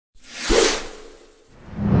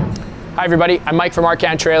Hi everybody, I'm Mike from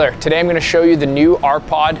Arcan Trailer. Today I'm going to show you the new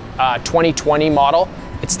R-Pod 2020 model.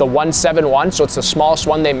 It's the 171, so it's the smallest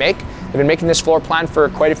one they make. They've been making this floor plan for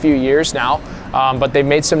quite a few years now, but they've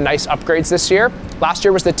made some nice upgrades this year. Last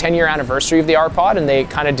year was the 10-year anniversary of the R-Pod, and they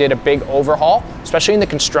kind of did a big overhaul, especially in the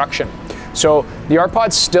construction. So the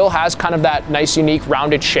R-Pod still has kind of that nice, unique,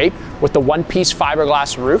 rounded shape with the one-piece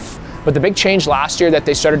fiberglass roof, but the big change last year that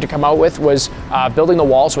they started to come out with was building the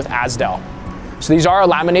walls with Azdel. So these are a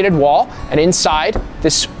laminated wall, and inside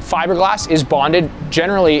this fiberglass is bonded.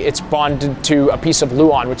 Generally, it's bonded to a piece of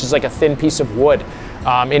Luan, which is like a thin piece of wood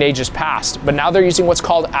in ages past. But now they're using what's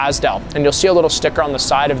called Azdel, and you'll see a little sticker on the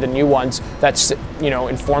side of the new ones that's,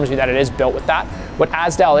 informs you that it is built with that. What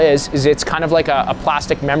Azdel is it's kind of like a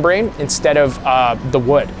plastic membrane instead of the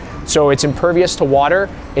wood. So it's impervious to water,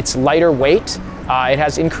 it's lighter weight, it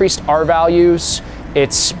has increased R values.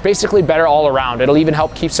 It's basically better all around. It'll even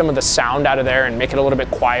help keep some of the sound out of there and make it a little bit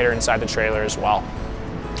quieter inside the trailer as well.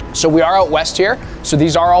 So we are out west here, so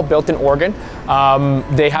these are all built in Oregon.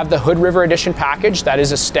 They have the Hood River Edition package, that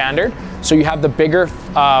is a standard. So you have the bigger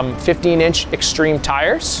 15-inch extreme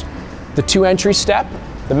tires, the 2 entry step,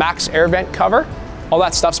 the max air vent cover, all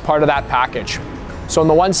that stuff's part of that package. So in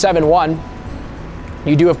the 171,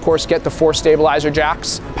 you do of course get the 4 stabilizer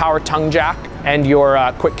jacks, power tongue jack, and your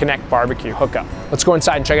quick connect barbecue hookup. Let's go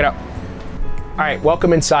inside and check it out. All right,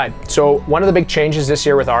 welcome inside. So one of the big changes this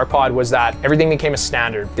year with R-Pod was that everything became a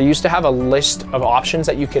standard. They used to have a list of options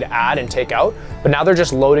that you could add and take out, but now they're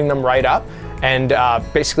just loading them right up. And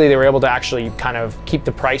basically they were able to actually kind of keep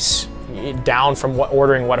the price down from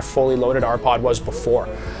ordering what a fully loaded R-Pod was before.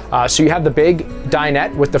 So you have the big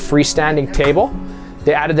dinette with the freestanding table.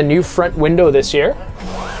 They added the new front window this year.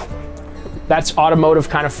 That's automotive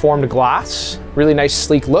kind of formed glass. Really nice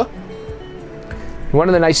sleek look. One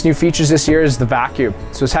of the nice new features this year is the vacuum.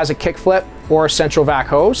 So this has a kickflip or a central vac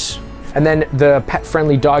hose, and then the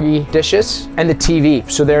pet-friendly doggy dishes and the TV.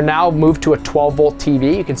 So they're now moved to a 12-volt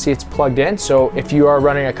TV. You can see it's plugged in. So if you are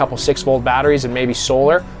running a couple 6-volt batteries and maybe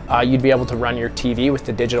solar, you'd be able to run your TV with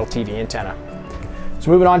the digital TV antenna.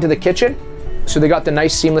 So moving on to the kitchen. So they got the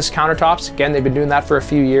nice seamless countertops. Again, they've been doing that for a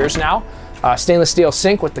few years now. Stainless steel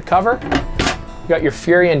sink with the cover. You got your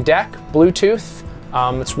Furion deck, Bluetooth.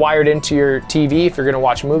 It's wired into your TV if you're gonna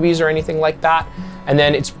watch movies or anything like that. And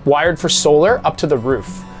then it's wired for solar up to the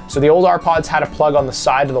roof. So the old R-Pods had a plug on the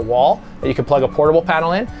side of the wall that you could plug a portable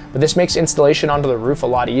panel in, but this makes installation onto the roof a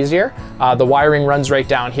lot easier. The wiring runs right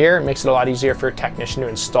down here. It makes it a lot easier for a technician to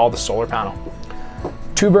install the solar panel.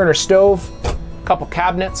 2-burner stove, couple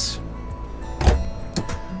cabinets,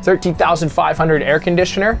 13,500 air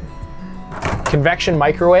conditioner, convection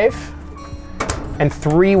microwave, and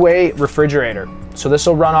 3-way refrigerator. So this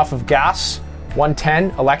will run off of gas,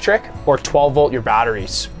 110 electric, or 12-volt your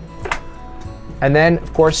batteries. And then,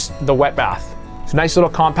 of course, the wet bath. It's a nice little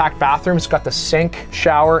compact bathroom. It's got the sink,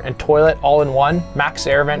 shower, and toilet all in one. Max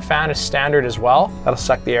air vent fan is standard as well. That'll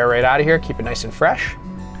suck the air right out of here, keep it nice and fresh.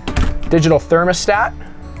 Digital thermostat.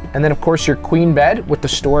 And then, of course, your queen bed with the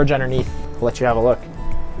storage underneath. I'll let you have a look.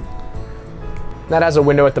 That has a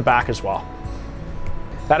window at the back as well.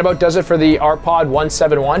 That about does it for the R-Pod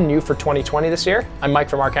 171, new for 2020 this year. I'm Mike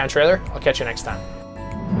from Arcan Trailer. I'll catch you next time.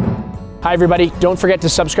 Hi everybody, don't forget to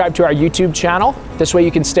subscribe to our YouTube channel. This way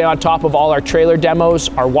you can stay on top of all our trailer demos,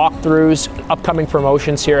 our walkthroughs, upcoming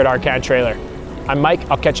promotions here at Arcan Trailer. I'm Mike,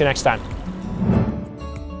 I'll catch you next time.